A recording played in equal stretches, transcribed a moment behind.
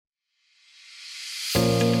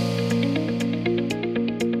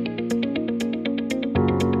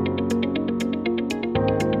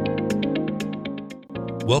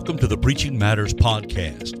Welcome to the Preaching Matters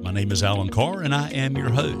podcast. My name is Alan Carr, and I am your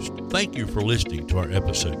host. Thank you for listening to our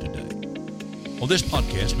episode today. On this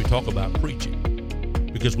podcast, we talk about preaching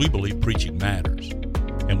because we believe preaching matters,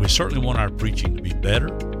 and we certainly want our preaching to be better.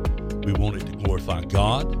 We want it to glorify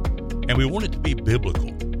God, and we want it to be biblical.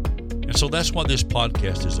 And so that's what this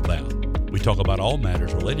podcast is about. We talk about all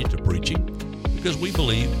matters related to preaching because we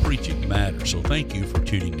believe preaching matters. So thank you for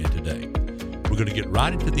tuning in today. We're going to get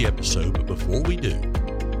right into the episode, but before we do,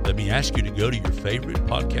 let me ask you to go to your favorite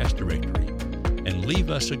podcast directory and leave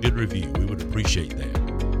us a good review. We would appreciate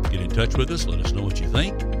that. Get in touch with us. Let us know what you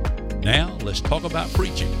think. Now, let's talk about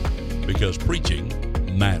preaching because preaching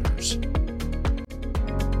matters.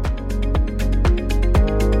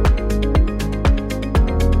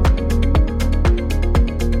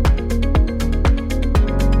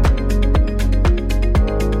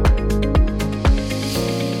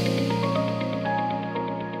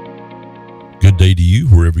 Good day to you,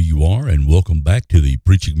 wherever you are, and welcome back to the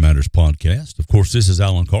Preaching Matters podcast. Of course, this is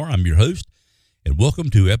Alan Carr. I'm your host, and welcome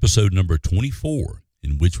to episode number 24,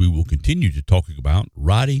 in which we will continue to talk about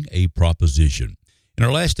writing a proposition. In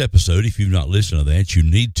our last episode, if you've not listened to that, you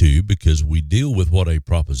need to, because we deal with what a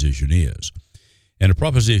proposition is. And a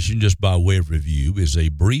proposition, just by way of review, is a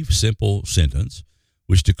brief, simple sentence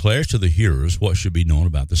which declares to the hearers what should be known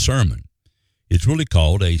about the sermon. It's really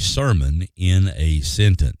called a sermon in a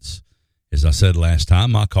sentence. As I said last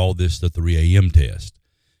time, I call this the 3 a.m. test.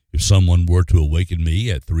 If someone were to awaken me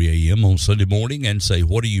at 3 a.m. on Sunday morning and say,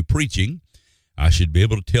 "What are you preaching?" I should be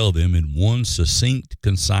able to tell them in one succinct,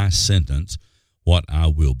 concise sentence what I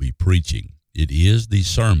will be preaching. It is the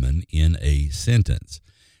sermon in a sentence.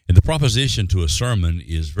 And the proposition to a sermon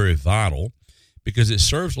is very vital because it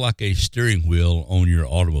serves like a steering wheel on your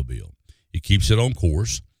automobile. It keeps it on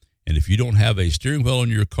course. And if you don't have a steering wheel in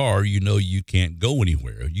your car, you know you can't go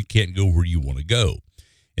anywhere. You can't go where you want to go.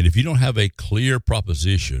 And if you don't have a clear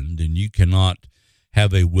proposition, then you cannot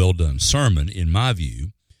have a well-done sermon, in my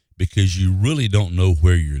view, because you really don't know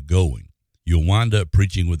where you're going. You'll wind up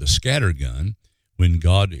preaching with a scattergun when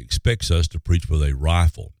God expects us to preach with a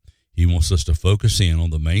rifle. He wants us to focus in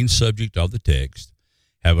on the main subject of the text,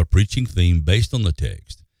 have a preaching theme based on the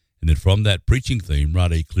text, and then from that preaching theme,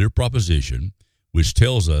 write a clear proposition which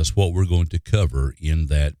tells us what we're going to cover in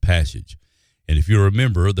that passage. And if you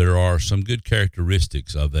remember, there are some good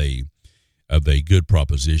characteristics of a good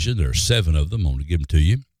proposition. There are 7 of them. I'm going to give them to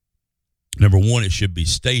you. Number 1, it should be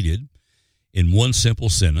stated in one simple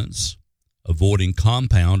sentence, avoiding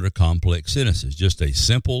compound or complex sentences, just a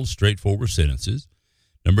simple, straightforward sentences.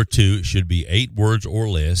 Number 2, it should be 8 words or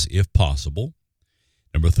less if possible.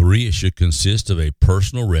 Number 3, it should consist of a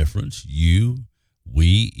personal reference, you,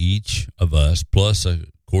 we, each of us, plus a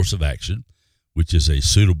course of action, which is a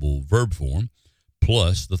suitable verb form,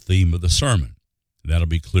 plus the theme of the sermon. That'll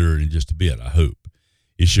be clearer in just a bit, I hope.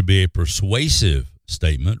 It should be a persuasive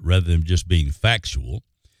statement rather than just being factual,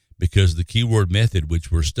 because the keyword method which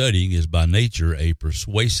we're studying is by nature a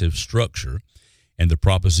persuasive structure, and the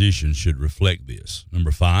proposition should reflect this.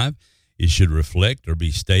 Number 5, it should reflect or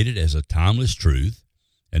be stated as a timeless truth.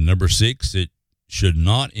 And number 6, it should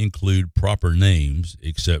not include proper names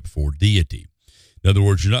except for deity. In other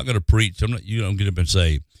words, you're not going to preach. You don't get up and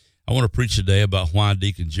say, "I want to preach today about why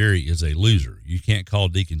Deacon Jerry is a loser." You can't call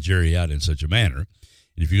Deacon Jerry out in such a manner. And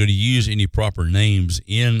if you're going to use any proper names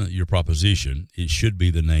in your proposition, it should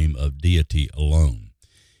be the name of deity alone.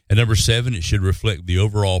 And number 7, it should reflect the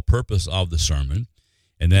overall purpose of the sermon,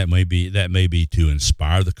 and that may be to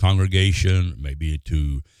inspire the congregation, maybe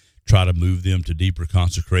to try to move them to deeper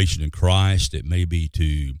consecration in Christ. It may be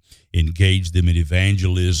to engage them in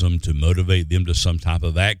evangelism, to motivate them to some type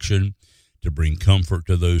of action, to bring comfort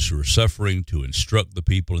to those who are suffering, to instruct the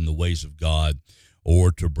people in the ways of God,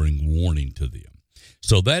 or to bring warning to them.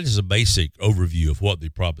 So that is a basic overview of what the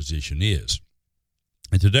proposition is.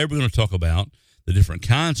 And today we're going to talk about the different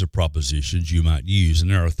kinds of propositions you might use.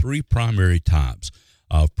 And there are 3 primary types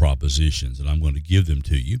of propositions, and I'm going to give them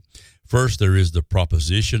to you. First, there is the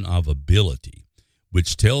proposition of ability,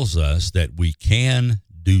 which tells us that we can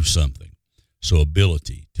do something. So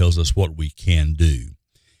ability tells us what we can do.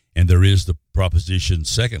 And there is the proposition,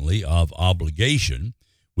 secondly, of obligation,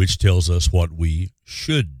 which tells us what we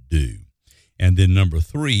should do. And then number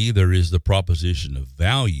 3, there is the proposition of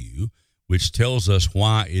value, which tells us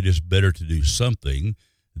why it is better to do something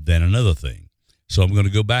than another thing. So I'm going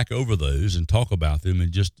to go back over those and talk about them,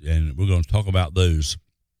 and we're going to talk about those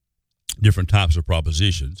different types of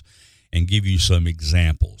propositions and give you some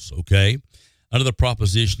examples, okay? Under the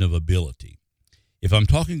proposition of ability, if I'm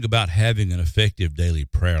talking about having an effective daily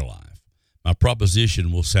prayer life, my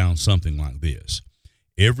proposition will sound something like this.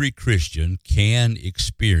 every Christian can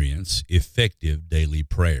experience effective daily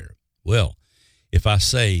prayer. Well, if I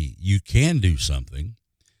say you can do something,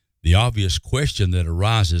 the obvious question that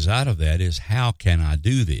arises out of that is, how can I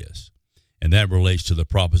do this? And that relates to the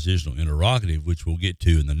propositional interrogative, which we'll get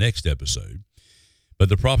to in the next episode. But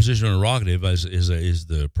the propositional interrogative is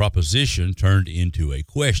the proposition turned into a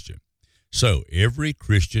question. So every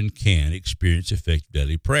Christian can experience effective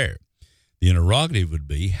daily prayer. The interrogative would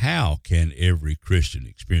be, how can every Christian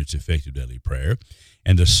experience effective daily prayer?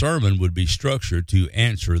 And the sermon would be structured to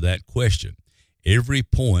answer that question. Every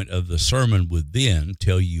point of the sermon would then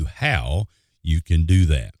tell you how you can do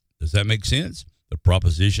that. Does that make sense? The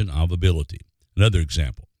proposition of ability. Another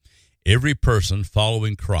example. Every person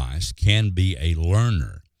following Christ can be a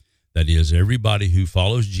learner. That is, everybody who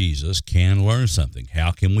follows Jesus can learn something.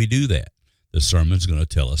 How can we do that? The sermon's going to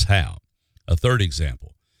tell us how. A third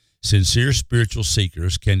example. Sincere spiritual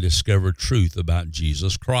seekers can discover truth about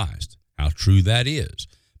Jesus Christ. How true that is.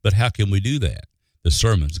 But how can we do that? The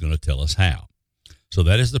sermon's going to tell us how. So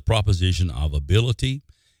that is the proposition of ability.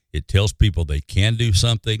 It tells people they can do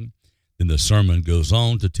something. Then the sermon goes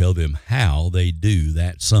on to tell them how they do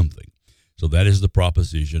that something. So that is the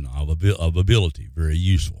proposition of ability. Very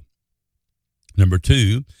useful. Number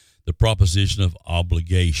 2, the proposition of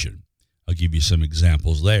obligation. I'll give you some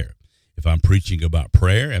examples there. If I'm preaching about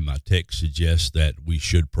prayer and my text suggests that we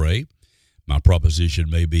should pray, my proposition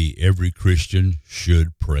may be every Christian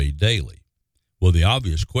should pray daily. Well, the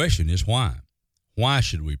obvious question is why? Why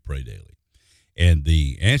should we pray daily? And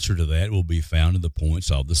the answer to that will be found in the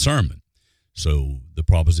points of the sermon. So the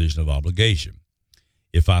proposition of obligation.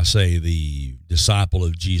 If I say the disciple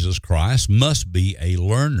of Jesus Christ must be a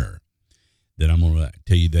learner, then I'm going to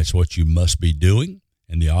tell you that's what you must be doing.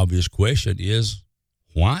 And the obvious question is,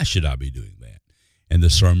 why should I be doing that? And the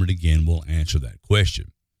sermon again will answer that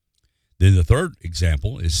question. Then the third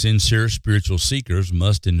example is sincere spiritual seekers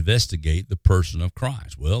must investigate the person of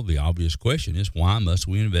Christ. Well, the obvious question is, why must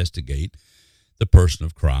we investigate the person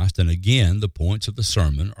of Christ? And again, the points of the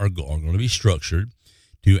sermon are going to be structured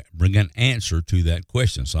to bring an answer to that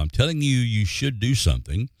question. So I'm telling you, you should do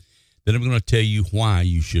something. Then I'm going to tell you why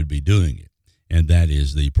you should be doing it. And that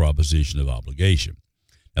is the proposition of obligation.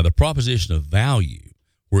 Now, the proposition of value,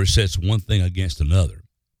 where it sets one thing against another.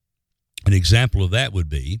 An example of that would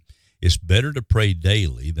be, it's better to pray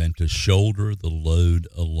daily than to shoulder the load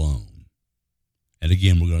alone. And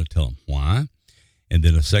again, we're going to tell them why. And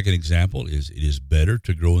then a second example is, it is better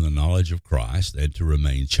to grow in the knowledge of Christ than to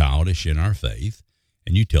remain childish in our faith.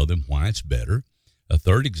 And you tell them why it's better. A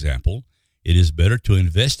third example, it is better to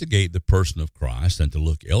investigate the person of Christ than to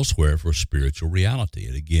look elsewhere for spiritual reality.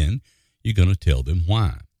 And again, you're going to tell them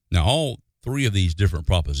why. Now, all three of these different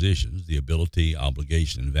propositions, the ability,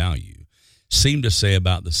 obligation, and value, seem to say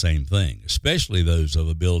about the same thing, especially those of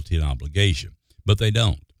ability and obligation, but they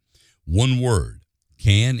don't. One word,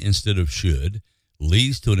 can instead of should,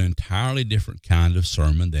 leads to an entirely different kind of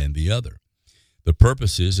sermon than the other. The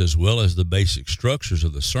purposes as well as the basic structures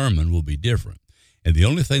of the sermon will be different, and the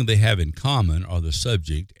only thing they have in common are the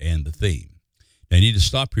subject and the theme. Now, you need to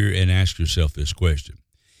stop here and ask yourself this question.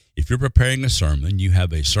 If you're preparing a sermon, you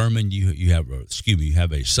have a sermon, you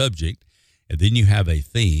have a subject, and then you have a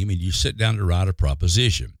theme, and you sit down to write a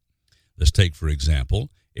proposition. Let's take, for example,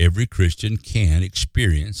 every Christian can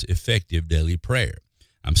experience effective daily prayer.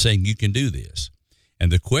 I'm saying you can do this.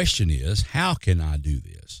 And the question is, how can I do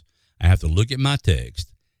this? I have to look at my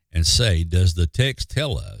text and say, does the text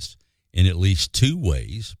tell us in at least two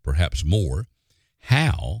ways, perhaps more,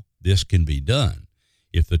 how this can be done?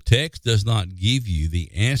 If the text does not give you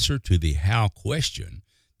the answer to the how question,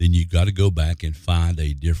 then you've got to go back and find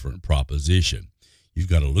a different proposition. You've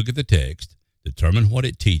got to look at the text, determine what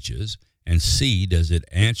it teaches, and see, does it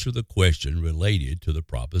answer the question related to the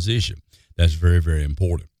proposition? That's very, very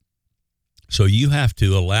important. So you have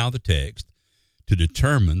to allow the text to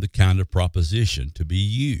determine the kind of proposition to be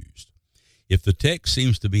used. If the text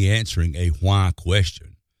seems to be answering a why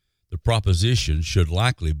question, the proposition should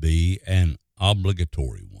likely be an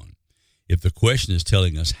obligatory one. If the question is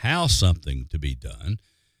telling us how something to be done,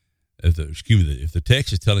 if the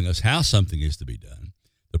text is telling us how something is to be done,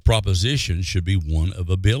 the proposition should be one of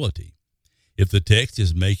ability. If the text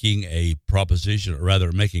is making a proposition, or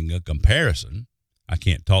rather making a comparison, I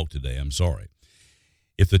can't talk today, I'm sorry.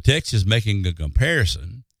 If the text is making a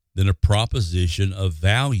comparison, then a proposition of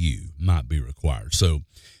value might be required. So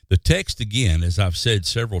the text, again, as I've said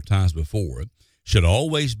several times before, should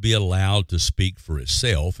always be allowed to speak for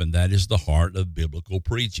itself, and that is the heart of biblical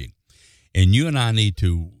preaching. And you and I need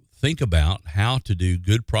to think about how to do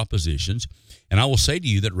good propositions, and I will say to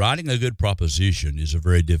you that writing a good proposition is a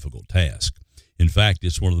very difficult task. In fact,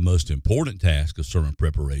 it's one of the most important tasks of sermon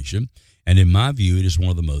preparation, and in my view, it is one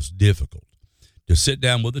of the most difficult. To sit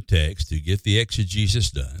down with a text, to get the exegesis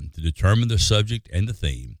done, to determine the subject and the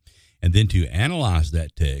theme, and then to analyze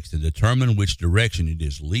that text and determine which direction it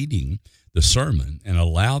is leading the sermon, and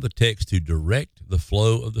allow the text to direct the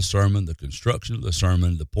flow of the sermon, the construction of the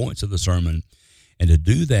sermon, the points of the sermon, and to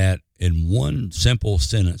do that in one simple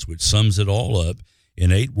sentence which sums it all up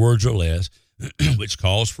in 8 words or less, which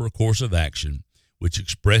calls for a course of action, which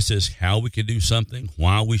expresses how we can do something,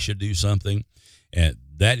 why we should do something, and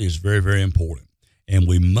that is very, very important. And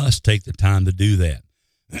we must take the time to do that.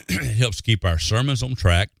 It helps keep our sermons on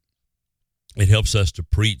track. It helps us to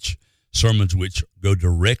preach sermons which go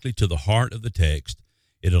directly to the heart of the text.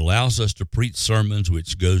 It allows us to preach sermons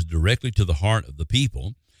which goes directly to the heart of the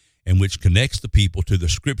people and which connects the people to the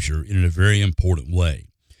Scripture in a very important way.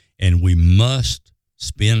 And we must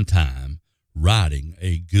spend time writing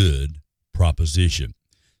a good proposition.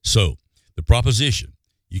 So, the proposition,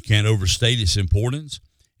 you can't overstate its importance,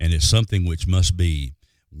 and it's something which must be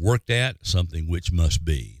worked at, something which must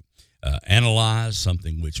be analyzed,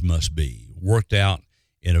 something which must be worked out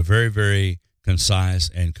in a very, very concise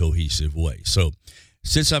and cohesive way. So,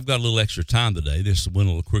 since I've got a little extra time today, this went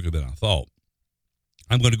a little quicker than I thought,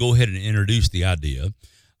 I'm going to go ahead and introduce the idea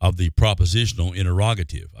of the propositional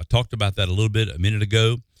interrogative. I talked about that a little bit a minute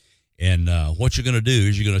ago, and what you're going to do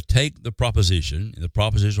is you're going to take the proposition, the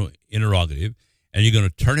propositional interrogative, and you're going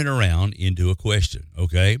to turn it around into a question,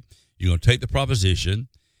 okay? You're going to take the proposition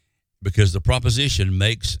because the proposition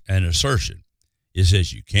makes an assertion. It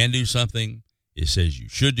says you can do something. It says you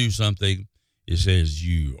should do something. It says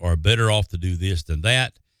you are better off to do this than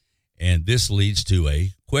that. And this leads to a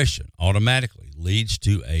question, automatically leads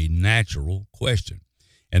to a natural question.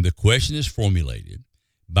 And the question is formulated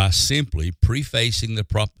by simply prefacing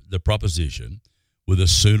the proposition with a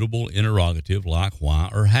suitable interrogative like why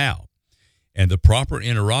or how. And the proper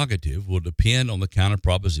interrogative will depend on the kind of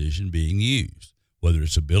proposition being used, whether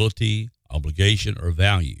it's ability, obligation, or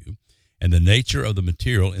value, and the nature of the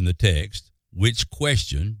material in the text. Which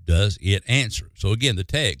question does it answer? So again, the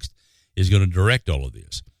text is going to direct all of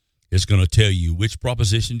this. It's going to tell you which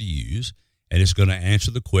proposition to use, and it's going to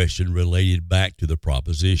answer the question related back to the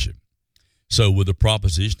proposition. So with the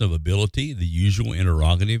proposition of ability, the usual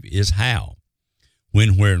interrogative is how.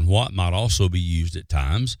 When, where, and what might also be used at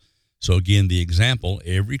times. So again, the example,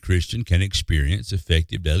 every Christian can experience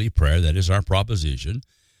effective daily prayer. That is our proposition.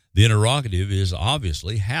 The interrogative is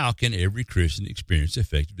obviously, how can every Christian experience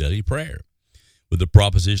effective daily prayer? With the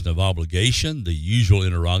proposition of obligation, the usual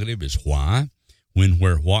interrogative is why. When,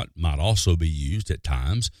 where, what might also be used at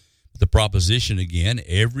times. The proposition, again,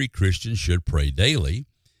 every Christian should pray daily.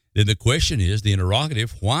 Then the question is, the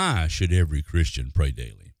interrogative, why should every Christian pray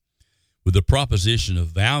daily? With the proposition of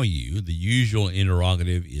value, the usual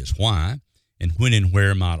interrogative is why, and when and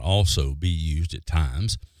where might also be used at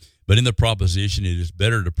times. But in the proposition, it is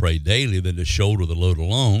better to pray daily than to shoulder the load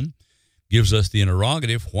alone, gives us the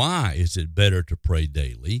interrogative, why is it better to pray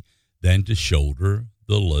daily than to shoulder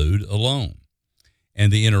the load alone?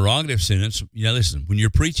 And the interrogative sentence, listen, when you're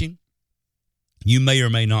preaching, you may or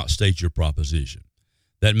may not state your proposition.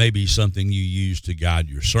 That may be something you use to guide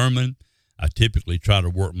your sermon. I typically try to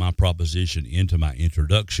work my proposition into my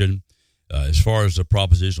introduction. As far as the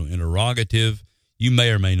propositional interrogative, you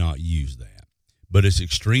may or may not use that. But it's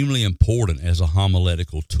extremely important as a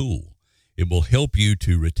homiletical tool. It will help you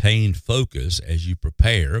to retain focus as you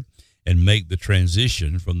prepare and make the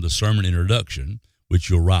transition from the sermon introduction, which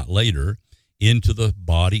you'll write later, into the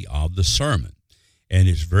body of the sermon. And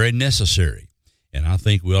it's very necessary. And I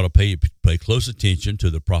think we ought to pay close attention to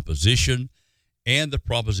the proposition and the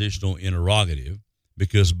propositional interrogative,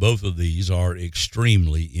 because both of these are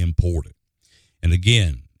extremely important. And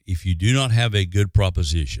again, if you do not have a good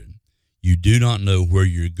proposition, you do not know where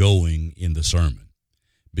you're going in the sermon,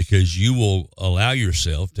 because you will allow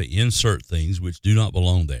yourself to insert things which do not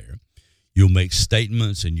belong there. You'll make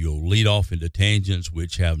statements and you'll lead off into tangents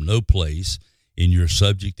which have no place in your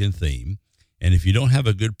subject and theme. And if you don't have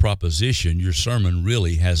a good proposition, your sermon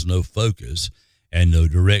really has no focus and no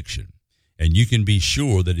direction. And you can be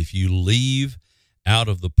sure that if you leave out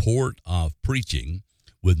of the port of preaching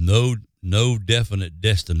with no definite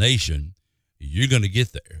destination, you're going to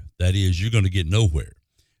get there. That is, you're going to get nowhere.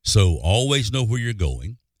 So always know where you're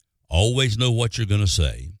going, always know what you're going to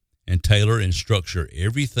say, and tailor and structure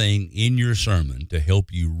everything in your sermon to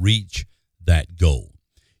help you reach that goal.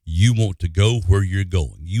 You want to go where you're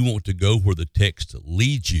going. You want to go where the text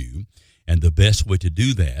leads you, and the best way to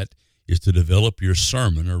do that is to develop your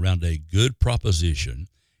sermon around a good proposition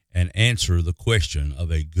and answer the question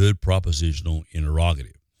of a good propositional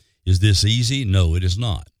interrogative. Is this easy? No, it is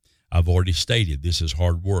not. I've already stated this is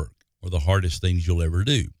hard work, or the hardest things you'll ever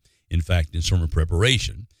do. In fact, in sermon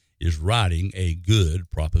preparation is writing a good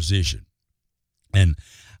proposition. And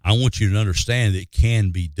I want you to understand that it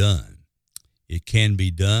can be done. It can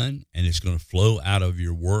be done, and it's going to flow out of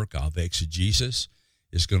your work of exegesis.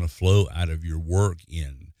 It's going to flow out of your work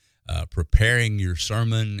in preparing your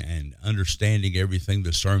sermon and understanding everything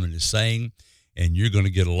the sermon is saying, and you're going to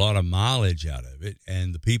get a lot of mileage out of it,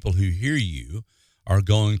 and the people who hear you are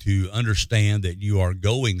going to understand that you are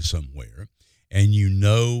going somewhere, and you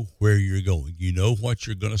know where you're going. You know what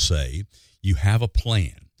you're going to say. You have a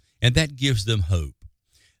plan, and that gives them hope.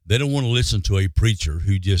 They don't want to listen to a preacher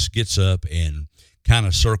who just gets up and kind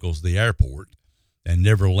of circles the airport and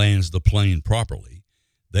never lands the plane properly.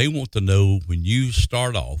 They want to know when you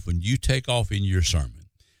start off, when you take off in your sermon,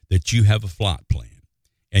 that you have a flight plan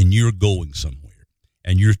and you're going somewhere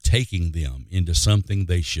and you're taking them into something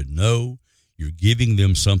they should know. You're giving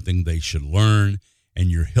them something they should learn, and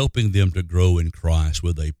you're helping them to grow in Christ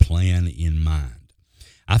with a plan in mind.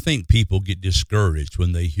 I think people get discouraged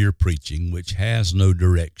when they hear preaching which has no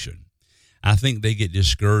direction. I think they get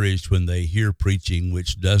discouraged when they hear preaching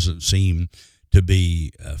which doesn't seem to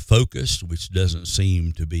be focused, which doesn't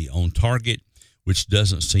seem to be on target, which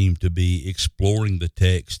doesn't seem to be exploring the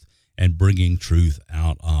text and bringing truth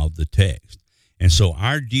out of the text. And so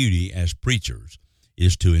our duty as preachers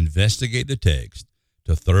is to investigate the text,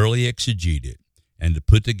 to thoroughly exegete it, and to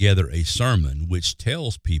put together a sermon which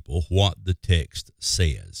tells people what the text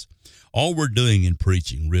says. All we're doing in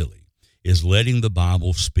preaching, really, is letting the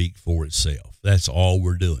Bible speak for itself. That's all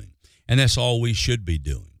we're doing, and that's all we should be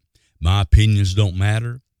doing. My opinions don't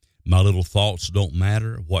matter. My little thoughts don't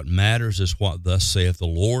matter. What matters is what thus saith the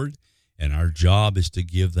Lord, and our job is to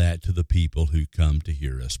give that to the people who come to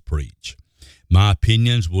hear us preach. My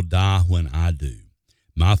opinions will die when I do.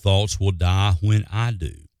 My thoughts will die when I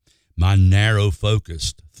do. My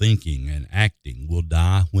narrow-focused thinking and acting will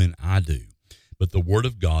die when I do. But the Word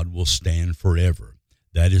of God will stand forever.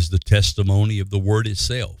 That is the testimony of the Word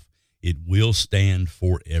itself. It will stand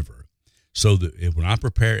forever. So that when I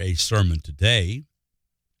prepare a sermon today,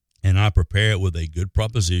 and I prepare it with a good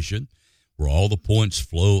proposition, where all the points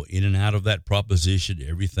flow in and out of that proposition,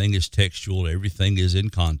 everything is textual, everything is in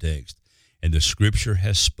context, and the Scripture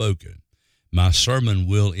has spoken, my sermon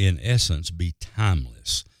will, in essence, be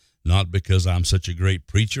timeless. Not because I'm such a great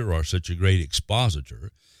preacher or such a great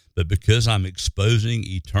expositor, but because I'm exposing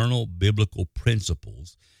eternal biblical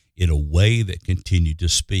principles in a way that continue to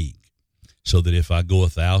speak. So that if I go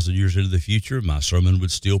 1,000 years into the future, my sermon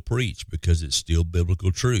would still preach because it's still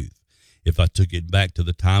biblical truth. If I took it back to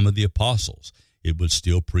the time of the apostles, it would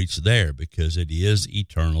still preach there because it is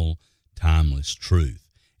eternal, timeless truth.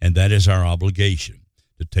 And that is our obligation,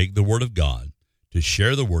 to take the Word of God, to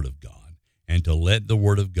share the Word of God, and to let the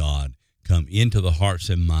Word of God come into the hearts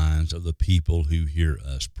and minds of the people who hear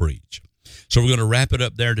us preach. So we're going to wrap it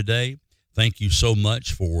up there today. Thank you so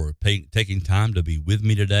much for taking time to be with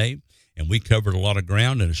me today. And we covered a lot of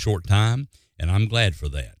ground in a short time, and I'm glad for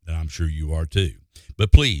that, and I'm sure you are too.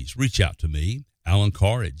 But please reach out to me,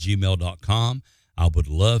 alancarr@gmail.com. I would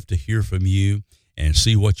love to hear from you and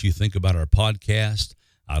see what you think about our podcast.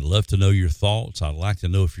 I'd love to know your thoughts. I'd like to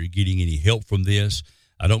know if you're getting any help from this.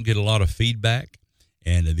 I don't get a lot of feedback,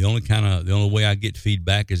 and the only way I get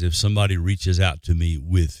feedback is if somebody reaches out to me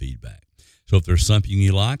with feedback. So if there's something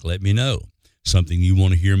you like, let me know. Something you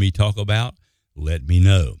want to hear me talk about, let me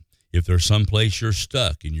know. If there's some place you're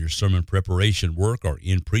stuck in your sermon preparation work or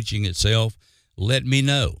in preaching itself, let me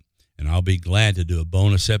know, and I'll be glad to do a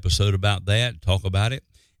bonus episode about that, talk about it,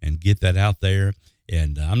 and get that out there.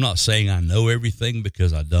 And I'm not saying I know everything,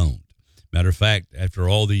 because I don't. Matter of fact, after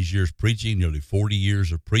all these years preaching, nearly 40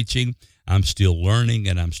 years of preaching, I'm still learning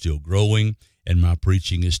and I'm still growing, and my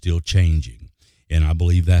preaching is still changing. And I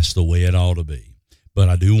believe that's the way it ought to be. But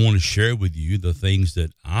I do want to share with you the things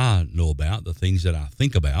that I know about, the things that I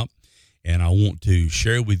think about, and I want to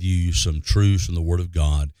share with you some truths from the Word of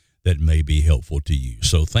God that may be helpful to you.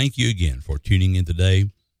 So thank you again for tuning in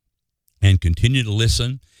today, and continue to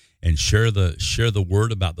listen and share the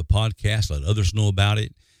word about the podcast. Let others know about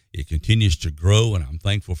it. It continues to grow, and I'm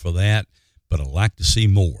thankful for that, but I'd like to see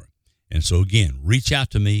more. And so again, reach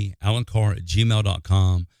out to me,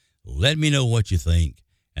 alancarr@gmail.com. Let me know what you think,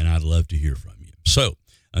 and I'd love to hear from you. So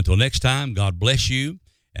until next time, God bless you,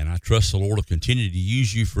 and I trust the Lord will continue to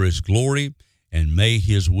use you for His glory, and may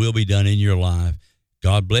His will be done in your life.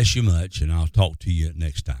 God bless you much, and I'll talk to you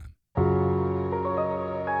next time.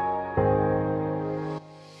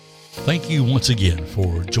 Thank you once again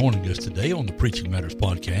for joining us today on the Preaching Matters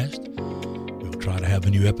podcast. We'll try to have a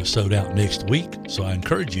new episode out next week. So I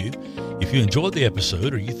encourage you, if you enjoyed the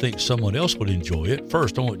episode or you think someone else would enjoy it,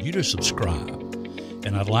 first I want you to subscribe.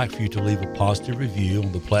 And I'd like for you to leave a positive review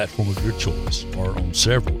on the platform of your choice, or on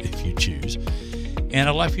several if you choose. And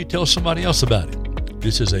I'd like for you to tell somebody else about it.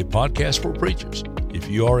 This is a podcast for preachers. If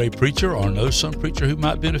you are a preacher or know some preacher who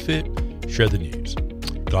might benefit, share the news.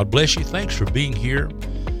 God bless you. Thanks for being here.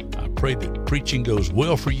 I pray that preaching goes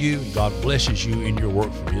well for you, and God blesses you in your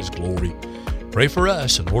work for His glory. Pray for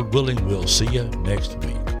us, and Lord willing, we'll see you next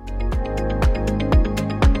week.